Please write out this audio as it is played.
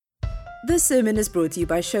This sermon is brought to you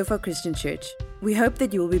by Shofar Christian Church. We hope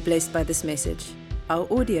that you will be blessed by this message. Our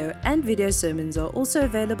audio and video sermons are also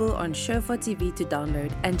available on Shofar TV to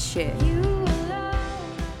download and share.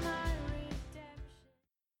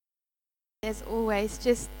 As always,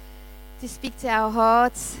 just to speak to our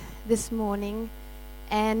hearts this morning,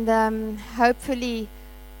 and hopefully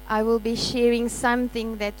I will be sharing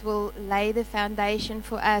something that will lay the foundation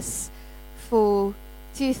for us for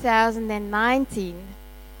 2019.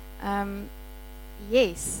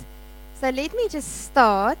 Yes. So let me just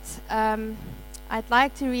start. I'd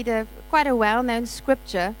like to read quite a well-known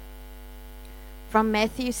scripture from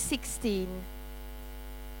Matthew 16,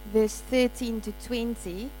 verse 13 to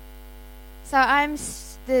 20. So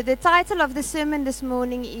the title of the sermon this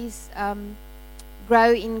morning is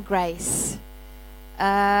Grow in Grace.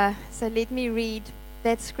 So let me read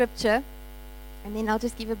that scripture, and then I'll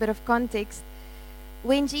just give a bit of context.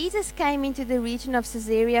 When Jesus came into the region of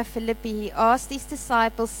Caesarea Philippi, he asked his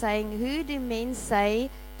disciples, saying, "Who do men say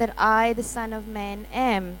that I, the Son of Man,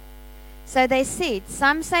 am?" So they said,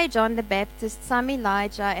 "Some say John the Baptist, some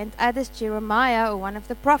Elijah, and others Jeremiah or one of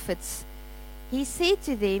the prophets." He said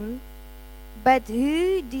to them, "But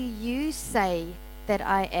who do you say that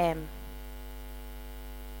I am?"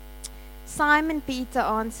 Simon Peter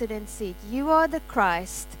answered and said, "You are the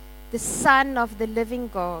Christ, the Son of the living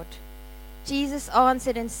God." Jesus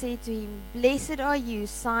answered and said to him, "Blessed are you,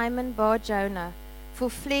 Simon Bar-Jonah, for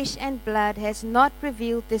flesh and blood has not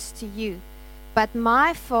revealed this to you, but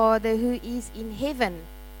my Father who is in heaven.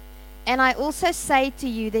 And I also say to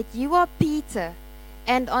you that you are Peter,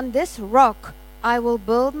 and on this rock I will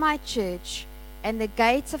build my church, and the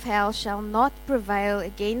gates of hell shall not prevail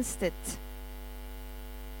against it.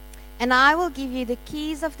 And I will give you the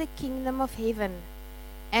keys of the kingdom of heaven.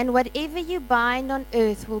 And whatever you bind on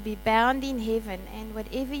earth will be bound in heaven, and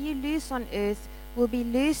whatever you loose on earth will be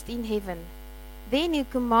loosed in heaven." Then he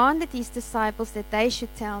commanded his disciples that they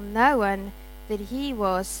should tell no one that he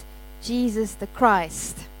was Jesus the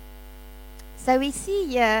Christ. So we see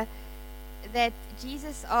here that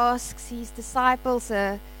Jesus asks his disciples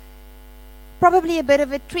probably a bit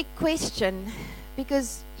of a trick question,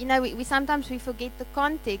 because we sometimes forget the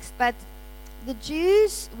context, but the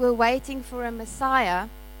Jews were waiting for a Messiah,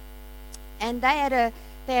 and they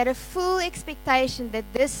had a full expectation that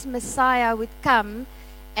this Messiah would come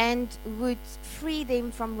and would free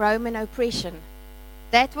them from Roman oppression.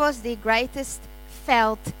 That was their greatest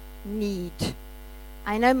felt need.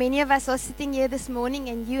 I know many of us are sitting here this morning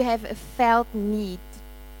and you have a felt need.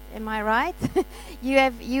 Am I right? you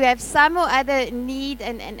have some or other need,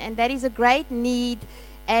 and that is a great need,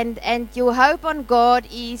 and your hope on God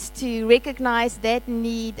is to recognize that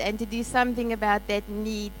need and to do something about that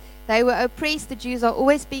need. They were oppressed. The Jews are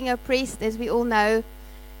always being oppressed, as we all know,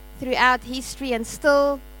 throughout history and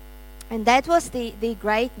still. And that was their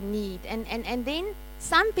great need. And then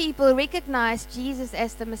some people recognized Jesus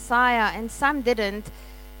as the Messiah and some didn't.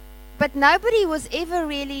 But nobody was ever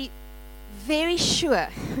really very sure.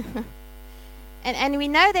 and we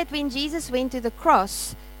know that when Jesus went to the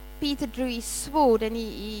cross, Peter drew his sword and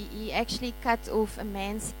he actually cut off a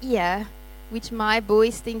man's ear, which my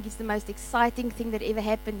boys think is the most exciting thing that ever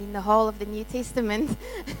happened in the whole of the New Testament.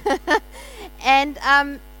 And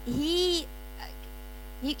they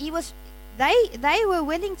were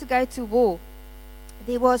willing to go to war.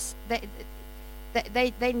 They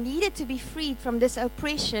needed to be freed from this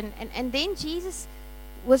oppression, and then Jesus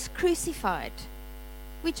was crucified,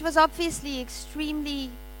 which was obviously extremely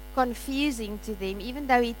confusing to them, even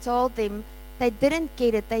though he told them. They didn't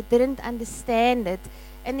get it, they didn't understand it,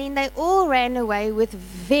 and then they all ran away with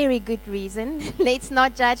very good reason. Let's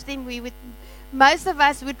not judge them. Most of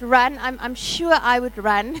us would run. I'm sure I would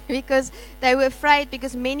run because they were afraid,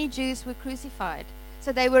 because many Jews were crucified.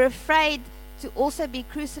 So they were afraid to also be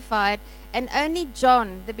crucified, and only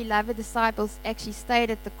John, the beloved disciples, actually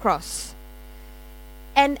stayed at the cross.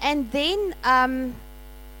 And then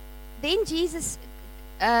Jesus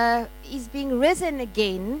is being risen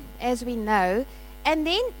again, as we know. And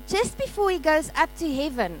then just before he goes up to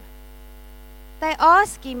heaven, they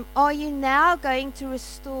ask him, "Are you now going to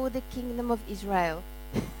restore the kingdom of Israel?"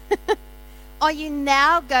 Are you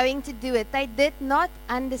now going to do it? They did not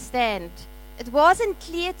understand. It wasn't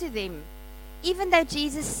clear to them, even though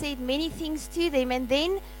Jesus said many things to them. And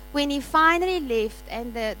then when he finally left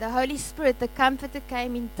and the Holy Spirit, the Comforter,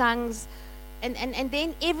 came in tongues, and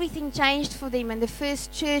then everything changed for them, and the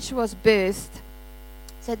first church was birthed.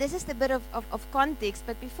 So this is the bit of context.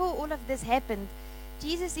 But before all of this happened,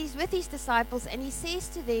 Jesus is with his disciples and he says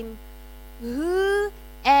to them, "Who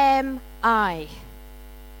am I?"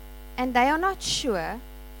 And they are not sure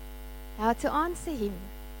how to answer him.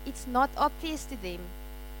 it's not obvious to them.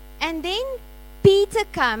 And then Peter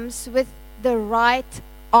comes with the right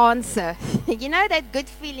answer. You know that good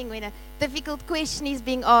feeling when a difficult question is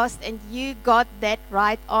being asked and you got that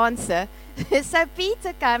right answer. So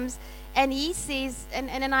Peter comes and he says,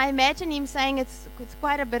 and I imagine him saying it's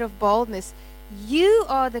quite a bit of boldness, "You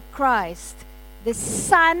are the Christ, the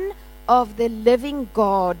Son of the living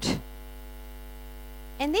God."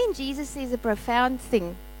 And then Jesus says a profound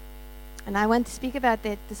thing, and I want to speak about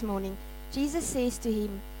that this morning. Jesus says to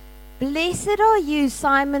him, "Blessed are you,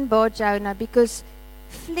 Simon Bar-Jonah, because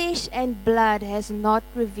flesh and blood has not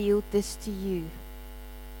revealed this to you,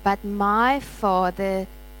 but my Father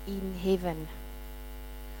in heaven."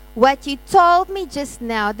 What you told me just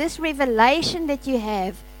now, this revelation that you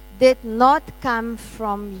have, did not come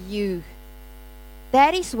from you.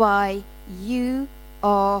 That is why you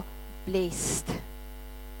are blessed.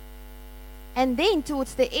 And then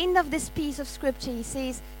towards the end of this piece of scripture, he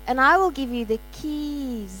says, "And I will give you the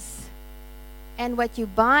keys. And what you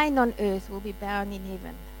bind on earth will be bound in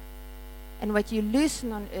heaven. And what you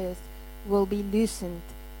loosen on earth will be loosened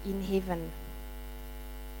in heaven."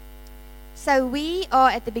 So we are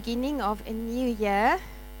at the beginning of a new year.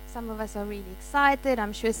 Some of us are really excited.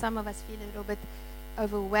 I'm sure some of us feel a little bit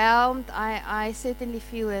overwhelmed. I certainly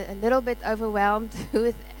feel a little bit overwhelmed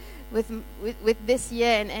with this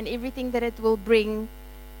year and everything that it will bring.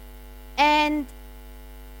 And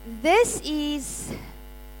this is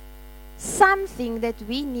something that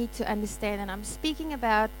we need to understand. And I'm speaking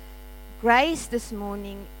about grace this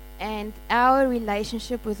morning and our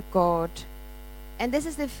relationship with God. And this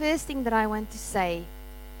is the first thing that I want to say.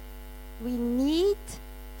 We need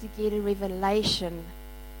to get a revelation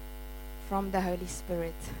from the Holy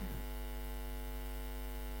Spirit.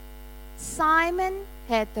 Simon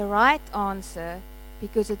had the right answer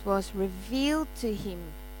because it was revealed to him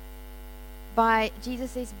by,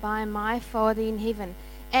 Jesus says, by my Father in heaven.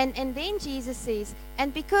 And then Jesus says,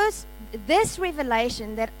 and because this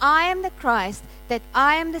revelation that I am the Christ, that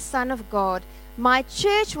I am the Son of God, my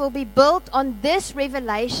church will be built on this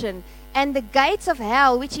revelation, and the gates of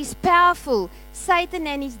hell, which is powerful, Satan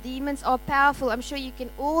and his demons are powerful. I'm sure you can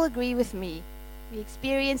all agree with me. We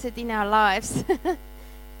experience it in our lives.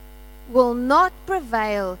 Will not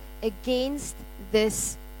prevail against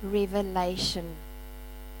this revelation.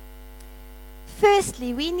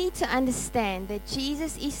 Firstly, we need to understand that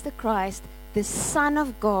Jesus is the Christ, the Son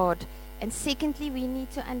of God. And secondly, we need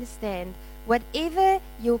to understand whatever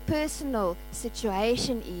your personal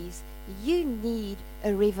situation is, you need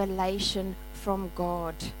a revelation from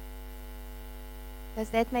God. Does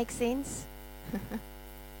that make sense?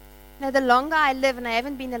 Now, the longer I live, and I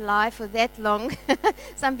haven't been alive for that long,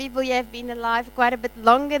 some people here have been alive quite a bit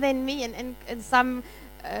longer than me, and some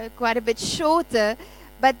quite a bit shorter.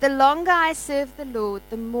 But the longer I serve the Lord,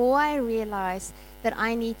 the more I realize that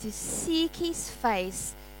I need to seek His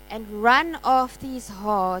face and run after His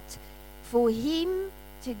heart for Him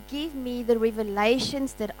to give me the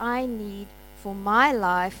revelations that I need for my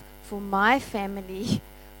life, for my family,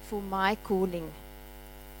 for my calling.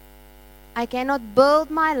 I cannot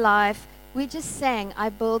build my life. We just sang, I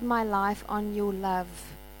build my life on your love.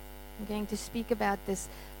 I'm going to speak about this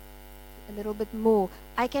a little bit more.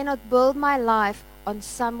 I cannot build my life on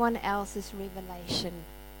someone else's revelation.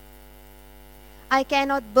 I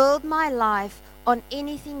cannot build my life on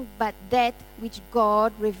anything but that which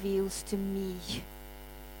God reveals to me.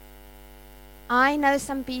 I know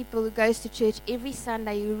some people who goes to church every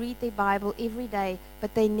Sunday, who read their Bible every day,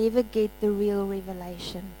 but they never get the real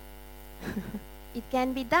revelation. It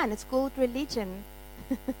can be done. It's called religion.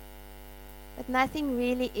 But nothing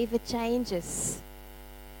really ever changes.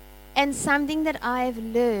 And something that I have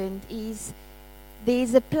learned is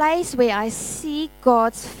there's a place where I see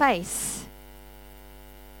God's face,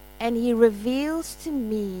 and He reveals to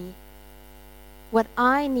me what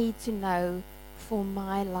I need to know for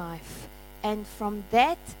my life. And from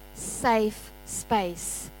that safe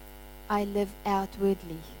space, I live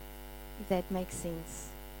outwardly, if that makes sense.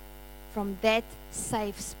 From that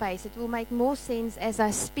safe space. It will make more sense as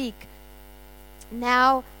I speak.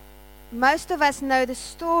 Now, most of us know the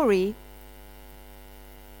story.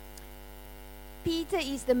 Peter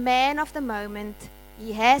is the man of the moment.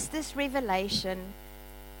 He has this revelation.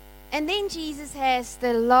 And then Jesus has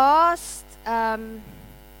the last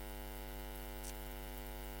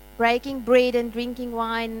breaking bread and drinking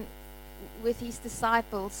wine with His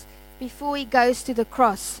disciples before He goes to the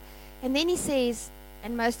cross. And then He says,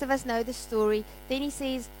 and most of us know the story, then He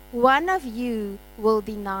says, one of you will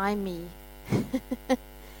deny me.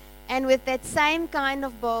 And with that same kind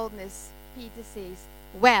of boldness, Peter says,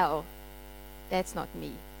 well, that's not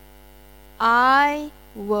me. I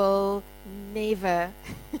will never.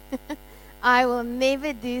 I will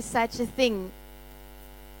never do such a thing.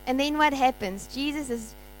 And then what happens? Jesus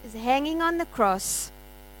is hanging on the cross.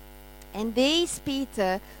 And there is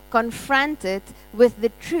Peter confronted with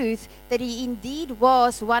the truth that he indeed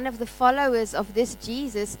was one of the followers of this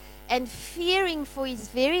Jesus, and fearing for his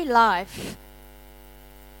very life.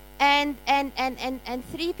 And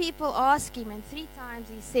 3 people ask him, and 3 times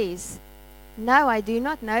he says, "No, I do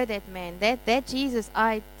not know that man. That Jesus,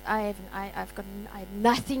 I have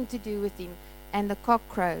nothing to do with him." And the cock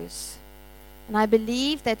crows. And I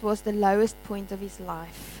believe that was the lowest point of his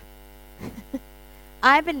life.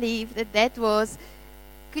 I believe that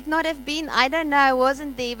could not have been, I don't know, I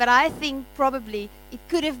wasn't there, but I think probably it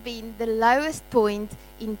could have been the lowest point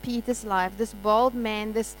in Peter's life. This bold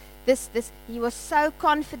man, he was so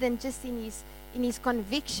confident just in his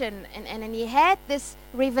conviction, and he had this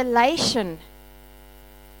revelation.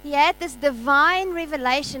 He had this divine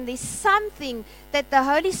revelation. There's something that the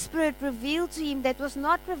Holy Spirit revealed to him that was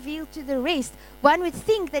not revealed to the rest. One would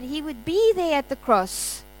think that he would be there at the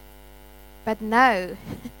cross. But no.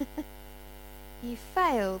 He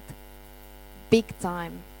failed big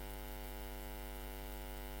time.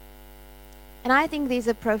 And I think there's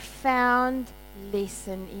a profound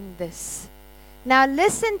lesson in this. Now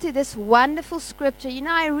listen to this wonderful scripture. You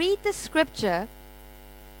know, I read the scripture,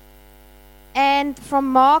 and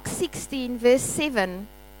from Mark 16 verse 7,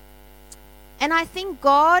 and I think,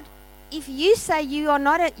 God, if you say you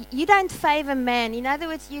don't favor man, in other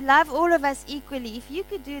words, you love all of us equally, if you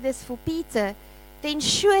could do this for Peter, then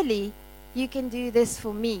surely you can do this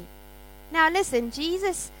for me. Now listen,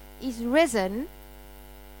 Jesus is risen,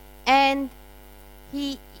 and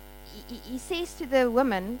he says to the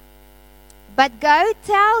woman, "But go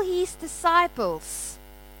tell his disciples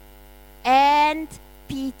and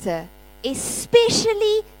Peter,"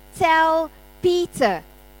 especially tell Peter,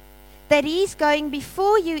 "that he's going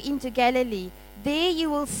before you into Galilee. There you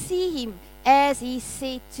will see him as he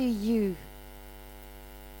said to you."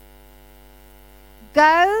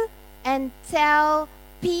 Go and tell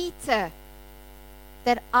Peter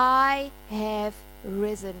that I have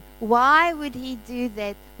risen. Why would he do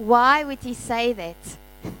that? Why would he say that?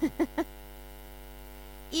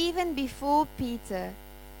 Even before Peter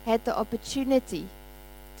had the opportunity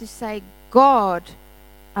to say, "God,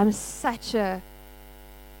 I'm such a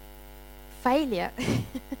failure.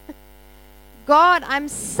 God, I'm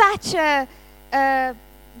such a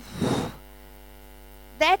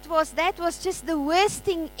that was just the worst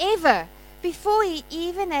thing ever." Before he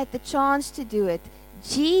even had the chance to do it,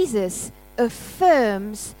 Jesus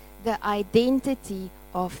affirms the identity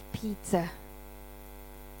of Peter.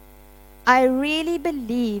 I really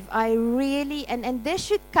believe, and this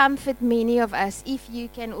should comfort many of us, if you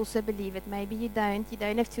can also believe it. Maybe you don't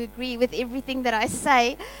have to agree with everything that I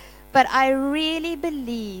say, but I really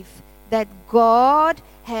believe that God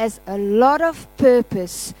has a lot of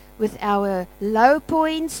purpose with our low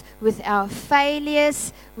points, with our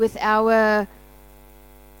failures, with our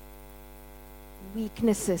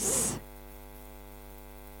weaknesses.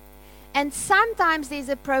 And sometimes there's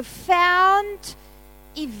a profound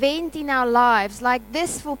event in our lives, like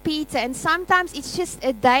this for Peter, and sometimes it's just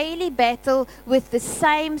a daily battle with the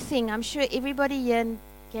same thing. I'm sure everybody here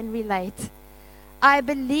can relate. I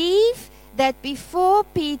believe that before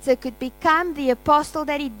Peter could become the apostle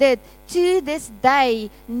that he did, to this day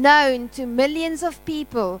known to millions of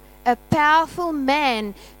people, a powerful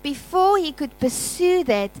man, before he could pursue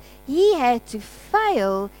that, he had to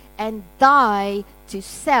fail and die to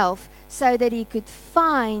self so that he could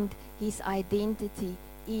find his identity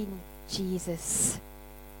in Jesus.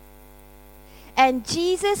 And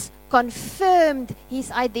Jesus confirmed his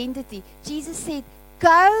identity. Jesus said,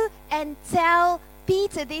 "Go and tell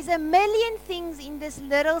Peter." There's a million things in this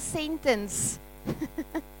little sentence.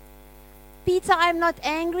 "Peter, I'm not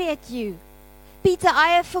angry at you. Peter,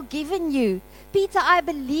 I have forgiven you. Peter, I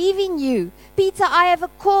believe in you. Peter, I have a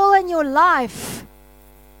call on your life.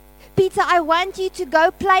 Peter, I want you to go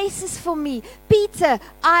places for me. Peter,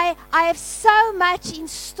 I have so much in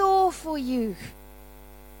store for you."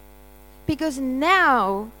 Because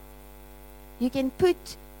now you can put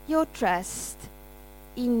your trust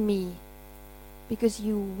in me. Because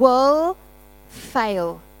you will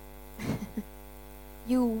fail.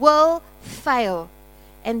 You will fail.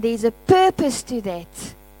 And there's a purpose to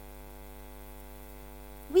that.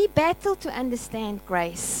 We battle to understand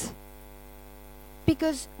grace.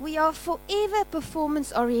 Because we are forever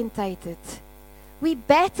performance orientated. We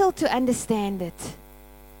battle to understand it.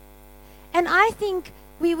 And I think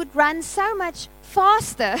we would run so much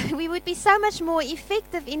faster. We would be so much more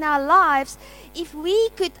effective in our lives if we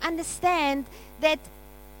could understand that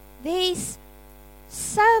There's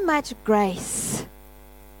so much grace.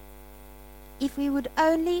 If we would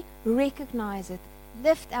only recognize it,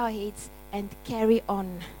 lift our heads and carry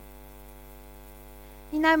on.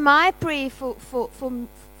 You know, my prayer for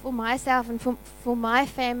myself and for my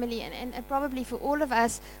family and probably for all of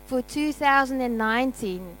us for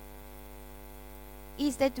 2019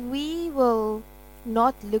 is that we will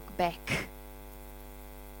not look back.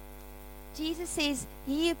 Jesus says,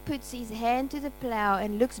 he who puts his hand to the plow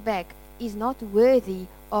and looks back is not worthy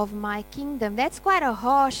of my kingdom. That's quite a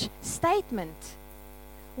harsh statement.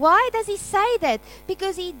 Why does he say that?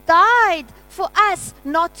 Because he died for us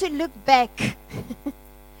not to look back.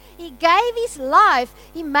 He gave his life.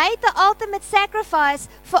 He made the ultimate sacrifice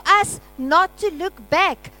for us not to look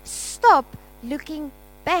back. Stop looking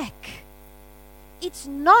back. It's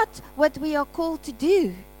not what we are called to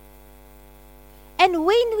do. And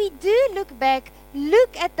when we do look back,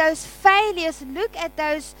 look at those failures, look at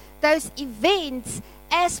those events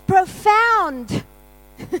as profound.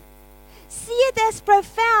 See it as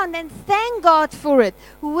profound and thank God for it.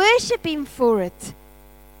 Worship him for it.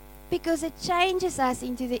 Because it changes us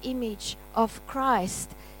into the image of Christ.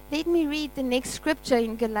 Let me read the next scripture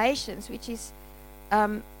in Galatians, which is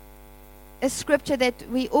a scripture that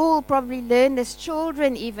we all probably learned as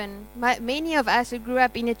children even. Many of us who grew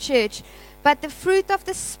up in a church. But the fruit of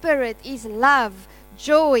the Spirit is love,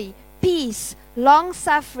 joy, peace,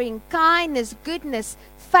 long-suffering, kindness, goodness,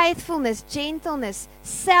 faithfulness, gentleness,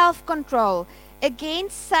 self-control.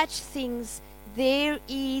 Against such things there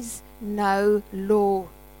is no law.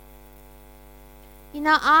 You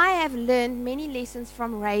know, I have learned many lessons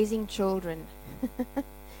from raising children.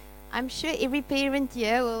 I'm sure every parent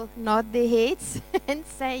here will nod their heads and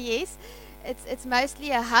say yes. It's mostly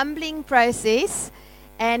a humbling process,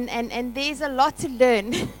 and there's a lot to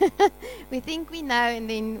learn. We think we know and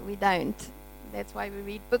then we don't. That's why we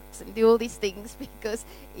read books and do all these things, because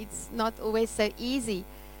it's not always so easy.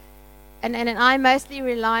 And I mostly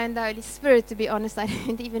rely on the Holy Spirit, to be honest. I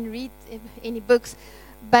don't even read any books.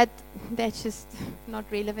 But that's just not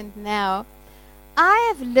relevant now.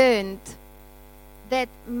 I have learned that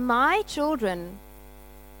my children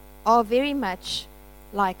are very much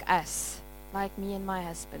like us, like me and my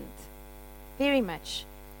husband. Very much.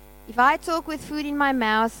 If I talk with food in my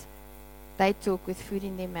mouth, they talk with food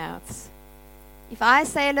in their mouths. If I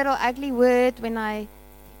say a little ugly word when I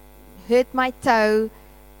hurt my toe,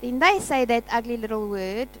 then they say that ugly little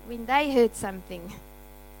word when they hurt something.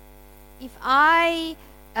 If I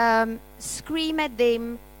scream at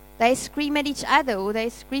them, they scream at each other, or they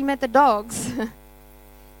scream at the dogs.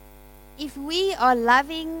 If we are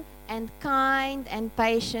loving and kind and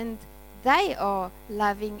patient, they are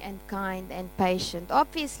loving and kind and patient.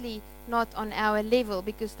 Obviously not on our level,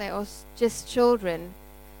 because they are just children.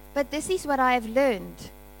 But this is what I have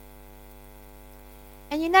learned.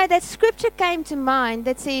 And you know, that scripture came to mind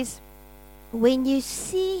that says, when you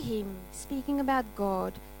see him, speaking about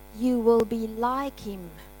God, you will be like him.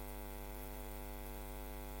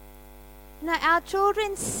 Now, our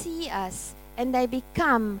children see us and they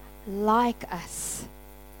become like us.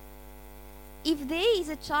 If there is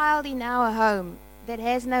a child in our home that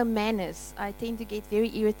has no manners, I tend to get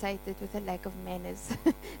very irritated with the lack of manners.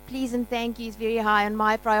 Please and thank you is very high on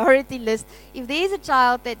my priority list. If there is a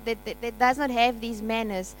child that does not have these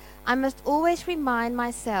manners, I must always remind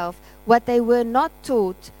myself what they were not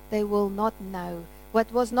taught, they will not know.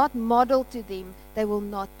 What was not modeled to them, they will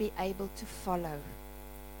not be able to follow.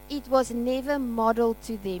 It was never modeled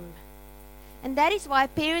to them. And that is why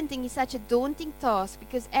parenting is such a daunting task,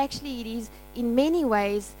 because actually it is in many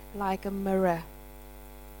ways like a mirror.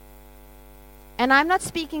 And I'm not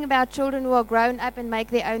speaking about children who are grown up and make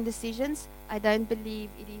their own decisions. I don't believe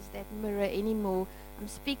it is that mirror anymore. I'm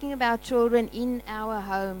speaking about children in our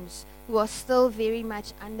homes who are still very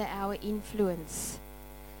much under our influence.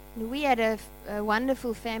 And we had a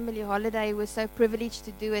wonderful family holiday. We were so privileged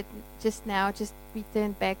to do it just now. Just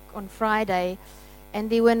returned back on Friday. And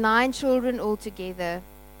there were 9 children altogether.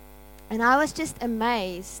 And I was just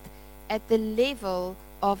amazed at the level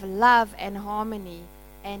of love and harmony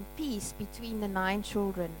and peace between the 9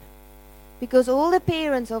 children. Because all the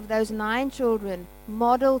parents of those 9 children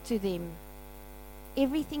modeled to them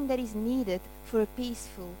everything that is needed for a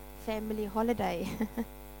peaceful family holiday.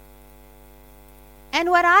 And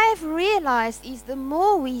what I have realized is the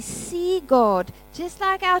more we see God, just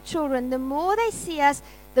like our children, the more they see us,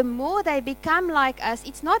 the more they become like us.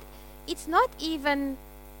 It's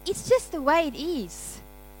just the way it is.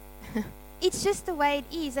 It's just the way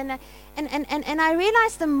it is. And I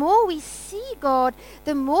realize the more we see God,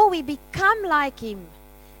 the more we become like him.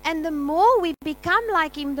 And the more we become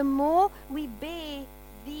like him, the more we bear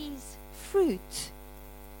these fruit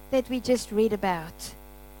that we just read about.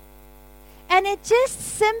 And it just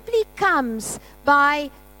simply comes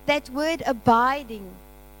by that word abiding,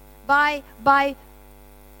 by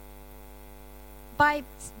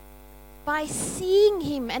seeing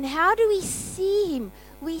Him. And how do we see Him?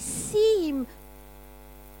 We see Him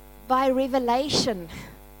by revelation.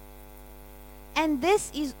 And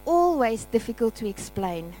this is always difficult to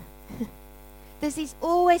explain. This is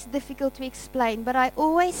always difficult to explain, but I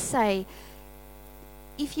always say,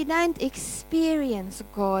 if you don't experience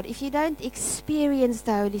God, if you don't experience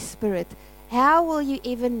the Holy Spirit, how will you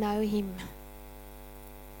ever know Him?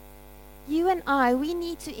 You and I, we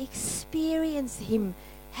need to experience Him.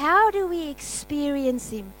 How do we experience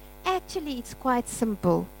Him? Actually, it's quite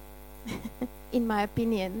simple, in my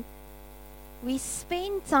opinion. We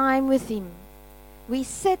spend time with Him. We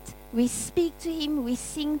sit, we speak to Him, we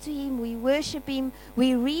sing to Him, we worship Him,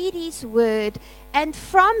 we read His Word, and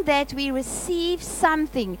from that we receive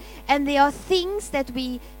something. And there are things that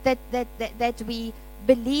we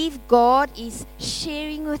believe God is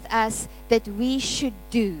sharing with us that we should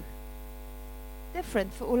do.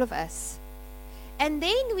 Different for all of us. And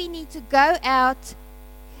then we need to go out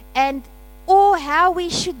or how we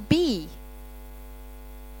should be.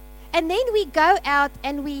 And then we go out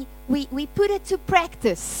and we put it to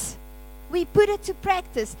practice. We put it to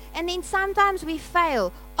practice. And then sometimes we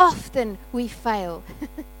fail. Often we fail.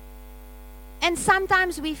 And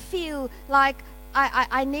sometimes we feel like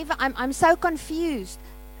I'm so confused.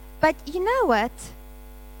 But you know what?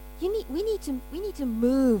 We need to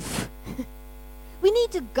move. We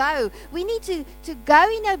need to go. We need to go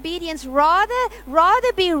in obedience.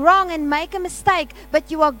 Rather be wrong and make a mistake,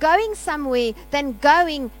 but you are going somewhere than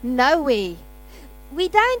going nowhere. We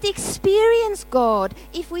don't experience God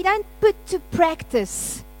if we don't put to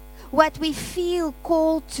practice what we feel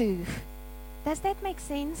called to. Does that make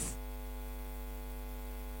sense?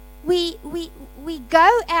 We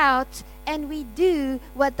go out and we do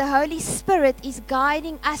what the Holy Spirit is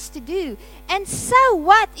guiding us to do. And so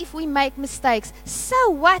what if we make mistakes? So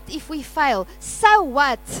what if we fail? So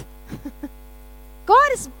what?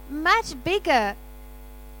 God is much bigger.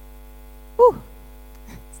 Ooh,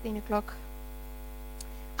 it's 10 o'clock.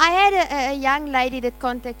 I had a young lady that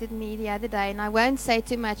contacted me the other day, and I won't say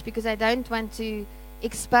too much because I don't want to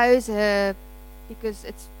expose her, because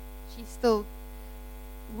she's still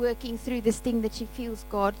working through this thing that she feels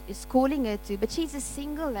God is calling her to. But she's a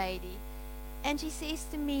single lady, and she says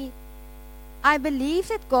to me, I believe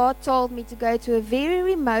that God told me to go to a very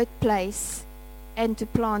remote place and to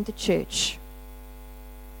plant a church.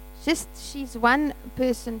 She's one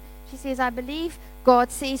person. She says, I believe God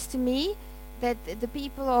says to me that the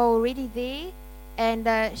people are already there.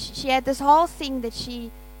 And she had this whole thing that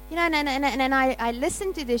she, and I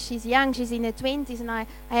listened to this. She's young, she's in her 20s, and I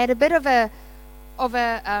had a bit of a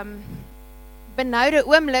benoude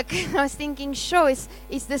oomlik. I was thinking, sure,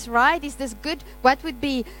 is this right? Is this good? What would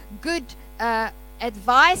be good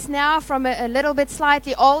advice now from a little bit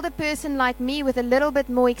slightly older person like me with a little bit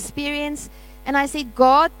more experience? And I said,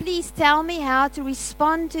 God, please tell me how to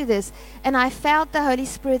respond to this. And I felt the Holy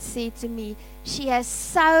Spirit say to me, she has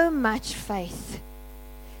so much faith.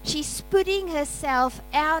 She's putting herself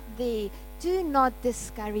out there. Do not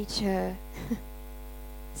discourage her.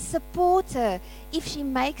 Support her. If she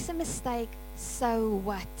makes a mistake, so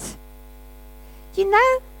what? You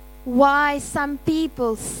know why some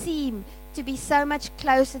people seem to be so much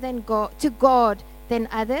closer to God than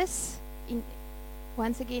others?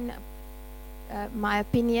 Once again, my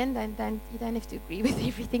opinion, you don't have to agree with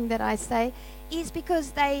everything that I say, is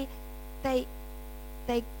because they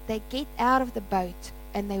get out of the boat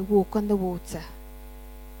and they walk on the water.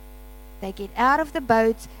 They get out of the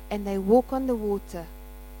boat and they walk on the water.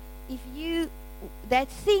 If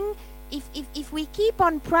we keep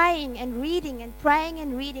on praying and reading and praying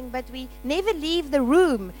and reading, but we never leave the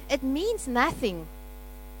room, it means nothing.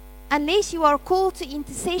 Unless you are called to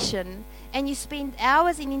intercession and you spend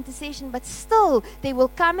hours in intercession, but still there will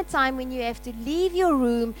come a time when you have to leave your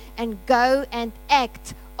room and go and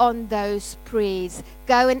act on those prayers.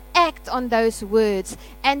 Go and act on those words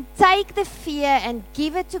and take the fear and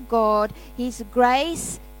give it to God. His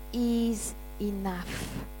grace is enough.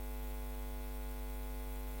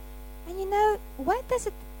 And you know,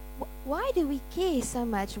 why do we care so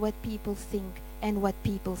much what people think and what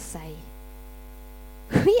people say?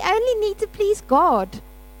 We only need to please God.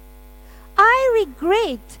 I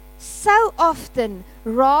regret so often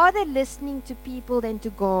rather listening to people than to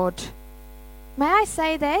God. May I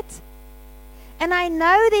say that? And I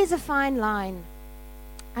know there's a fine line.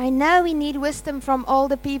 I know we need wisdom from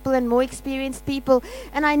older people and more experienced people,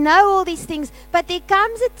 and I know all these things, but there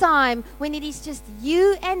comes a time when it is just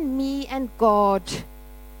you and me and God,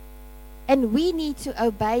 and we need to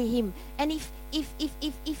obey Him. And if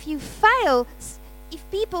you fail,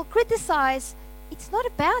 if people criticize, it's not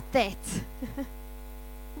about that.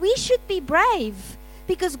 We should be brave,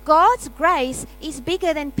 because God's grace is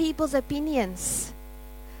bigger than people's opinions.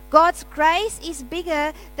 God's grace is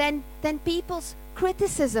bigger than people's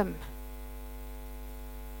criticism.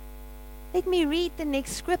 Let me read the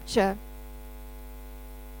next scripture.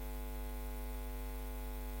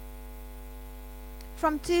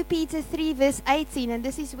 From 2 Peter 3 verse 18, and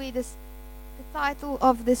this is where the title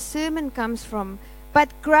of the sermon comes from. But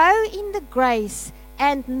grow in the grace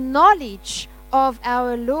and knowledge of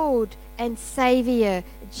our Lord and Savior,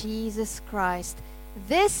 Jesus Christ.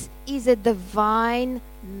 This is a divine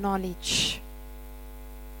knowledge.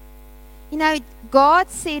 You know, God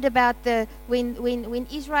said about when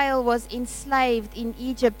Israel was enslaved in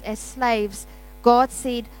Egypt as slaves, God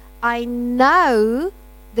said, I know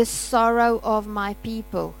the sorrow of my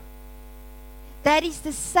people. That is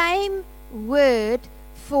the same word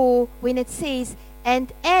for when it says,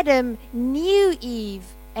 and Adam knew Eve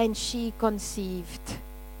and she conceived.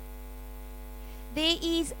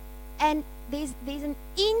 There's an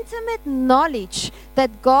intimate knowledge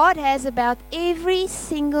that God has about every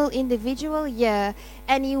single individual here,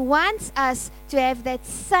 and He wants us to have that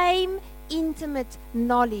same intimate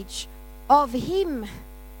knowledge of Him.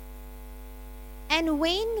 And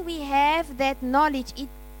when we have that knowledge, it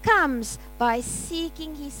comes by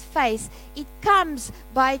seeking His face. It comes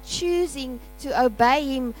by choosing to obey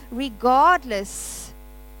Him regardless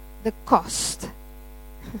the cost.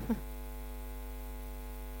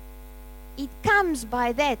 It comes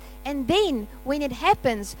by that. And then when it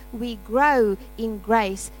happens, we grow in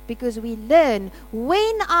grace, because we learn,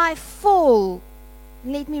 when I fall.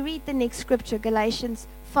 Let me read the next scripture, Galatians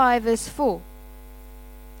 5 verse 4.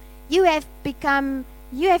 You have become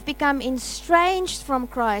estranged from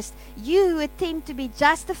Christ. You who attempt to be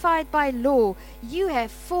justified by law, you have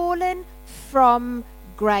fallen from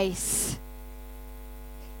grace.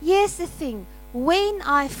 Here's the thing. When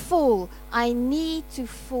I fall, I need to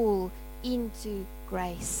fall into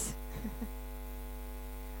grace.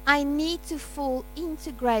 I need to fall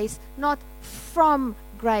into grace, not from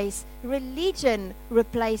grace. Religion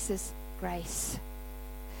replaces grace.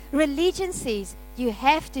 Religion says you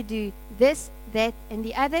have to do this, that, and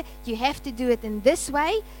the other. You have to do it in this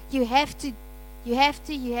way. You have to,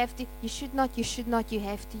 you should not, you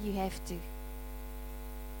have to.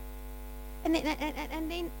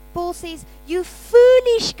 And then Paul says, you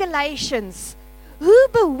foolish Galatians, who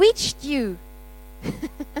bewitched you?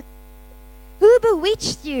 Who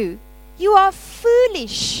bewitched you? You are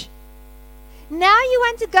foolish. Now you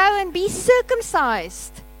want to go and be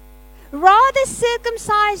circumcised. Rather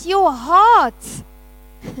circumcise your heart.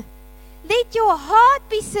 Let your heart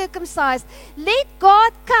be circumcised. Let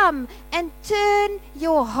God come and turn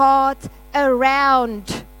your heart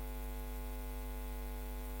around.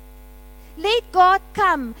 Let God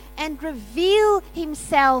come and reveal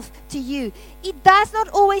Himself to you. It does not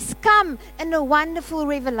always come in a wonderful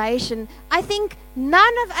revelation. I think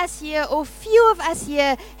none of us here, or few of us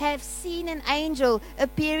here, have seen an angel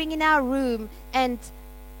appearing in our room and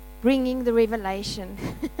bringing the revelation.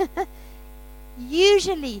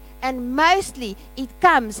 Usually and mostly it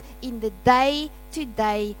comes in the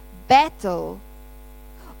day-to-day battle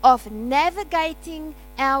of navigating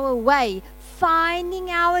our way, finding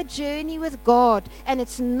our journey with God. And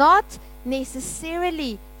it's not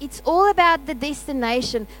necessarily, it's all about the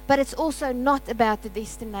destination, but it's also not about the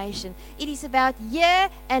destination. It is about here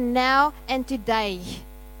and now and today.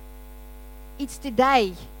 It's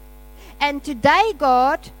today. And today,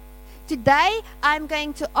 God, today I'm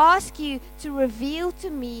going to ask you to reveal to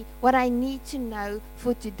me what I need to know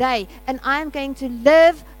for today. And I'm going to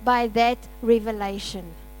live by that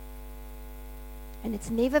revelation. And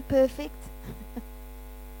it's never perfect.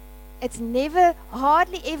 It's never,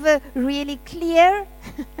 hardly ever really clear.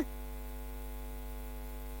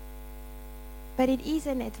 But it is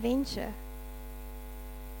an adventure.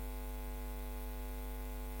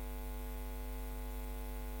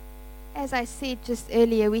 As I said just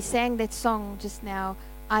earlier, we sang that song just now,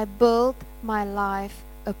 I build my life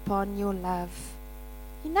upon your love.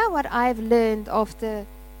 You know what I've learned after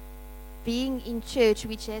being in church,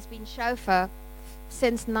 which has been shofar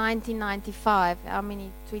since 1995, how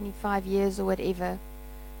many, 25 years or whatever.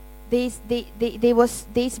 There's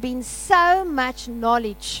been so much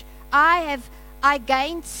knowledge. I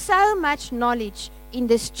gained so much knowledge in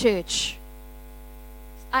this church.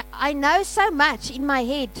 I know so much in my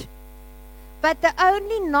head. But the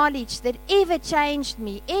only knowledge that ever changed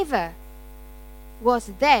me, ever,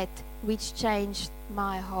 was that which changed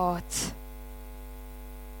my heart.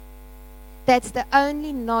 That's the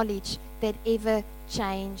only knowledge that ever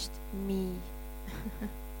changed me.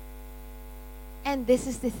 And this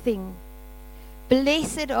is the thing.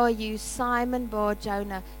 Blessed are you, Simon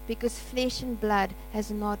Bar-Jonah, because flesh and blood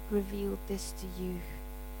has not revealed this to you,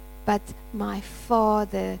 but my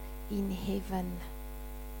Father in heaven.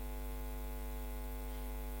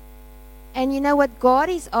 And you know what God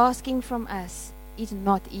is asking from us is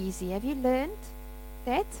not easy. Have you learned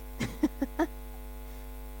that?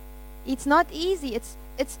 It's not easy.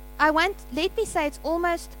 Let me say it's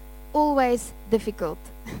almost always difficult.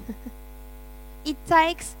 It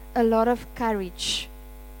takes a lot of courage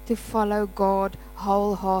to follow God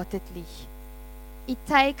wholeheartedly. It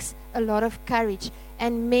takes a lot of courage,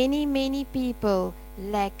 and many, many people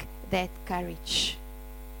lack that courage.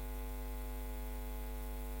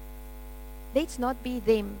 Let's not be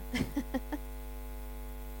them.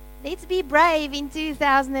 Let's be brave in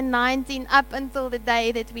 2019 up until the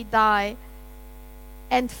day that we die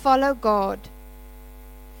and follow God.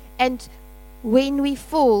 And when we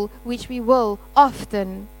fall, which we will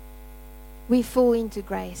often, we fall into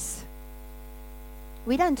grace.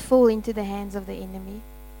 We don't fall into the hands of the enemy.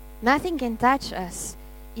 Nothing can touch us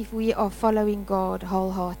if we are following God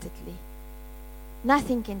wholeheartedly.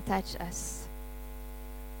 Nothing can touch us.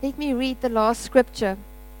 Let me read the last scripture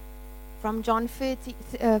from John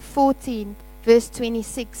 14, verse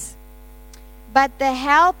 26. But the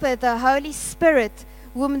Helper, the Holy Spirit,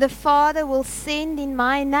 whom the Father will send in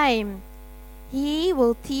my name, He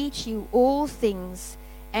will teach you all things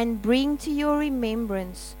and bring to your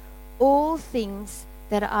remembrance all things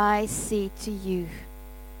that I said to you.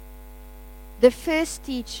 The first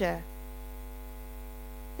teacher,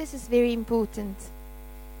 this is very important.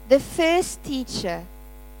 The first teacher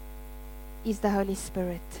is the Holy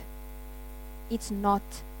Spirit. It's not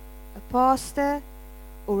a pastor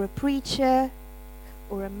or a preacher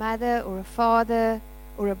or a mother or a father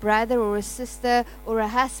or a brother or a sister or a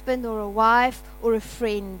husband or a wife or a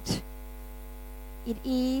friend. It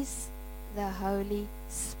is the Holy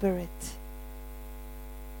Spirit.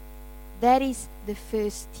 That is the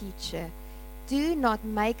first teacher. Do not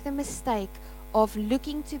make the mistake of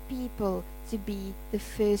looking to people to be the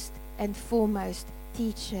first and foremost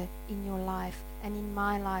teacher in your life and in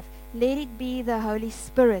my life. Let it be the Holy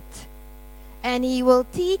Spirit. And He will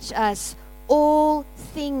teach us all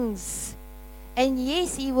things. And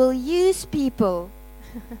yes, He will use people.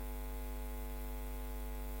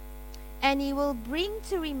 And He will bring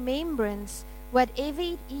to remembrance whatever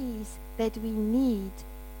it is that we need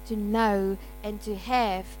to know and to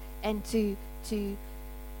have and to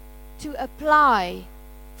apply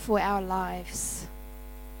for our lives.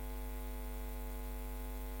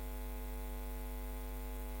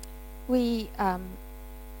 I'm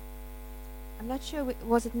not sure,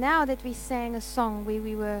 was it now that we sang a song where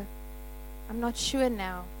we were, I'm not sure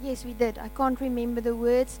now. Yes, we did. I can't remember the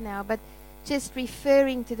words now, but just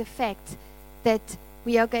referring to the fact that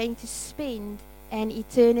we are going to spend an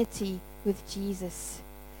eternity with Jesus.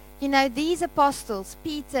 You know, these apostles,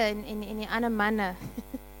 Peter and Anna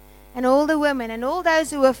and all the women and all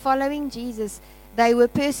those who were following Jesus, they were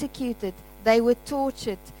persecuted, they were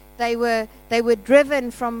tortured, they were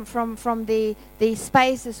driven from their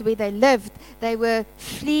spaces where they lived. They were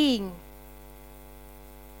fleeing.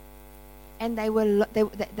 And they were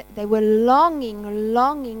longing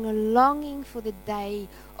for the day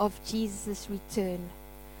of Jesus' return.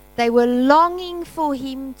 They were longing for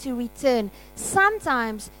Him to return.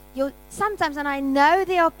 Sometimes, and I know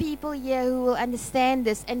there are people here who will understand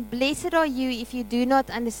this, and blessed are you if you do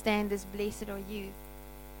not understand this, blessed are you.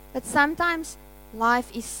 But sometimes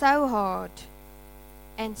life is so hard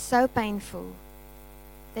and so painful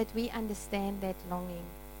that we understand that longing.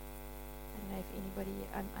 I don't know if anybody,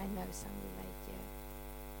 I know some relate here.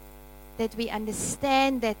 That we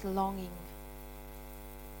understand that longing.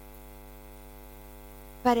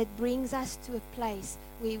 But it brings us to a place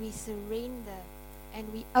where we surrender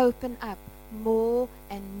and we open up more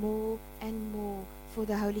and more and more for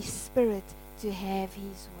the Holy Spirit to have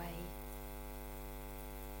His way.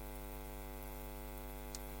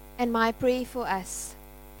 And my prayer for us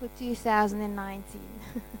for 2019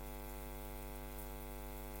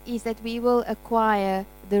 is that we will acquire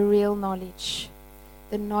the real knowledge,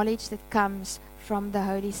 the knowledge that comes from the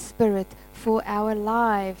Holy Spirit for our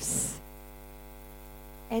lives,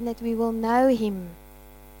 and that we will know Him,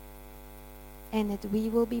 and that we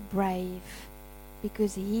will be brave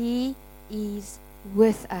because He is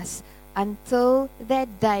with us until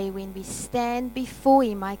that day when we stand before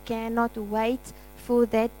Him. I cannot wait for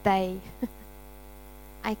that day.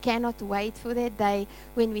 I cannot wait for that day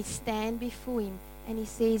when we stand before Him and He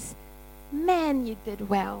says, man, you did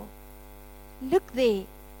well. Look there.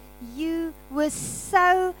 You were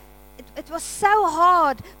so, it was so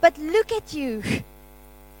hard, but look at you.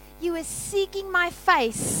 You were seeking my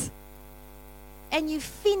face. And you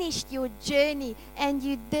finished your journey and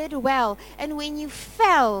you did well. And when you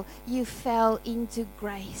fell into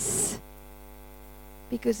grace.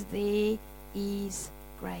 Because there is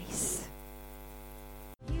grace.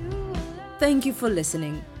 Thank you for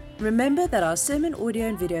listening. Remember that our sermon audio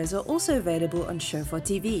and videos are also available on Shofar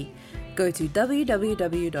TV. Go to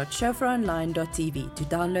www.shofaronline.tv to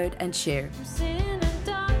download and share.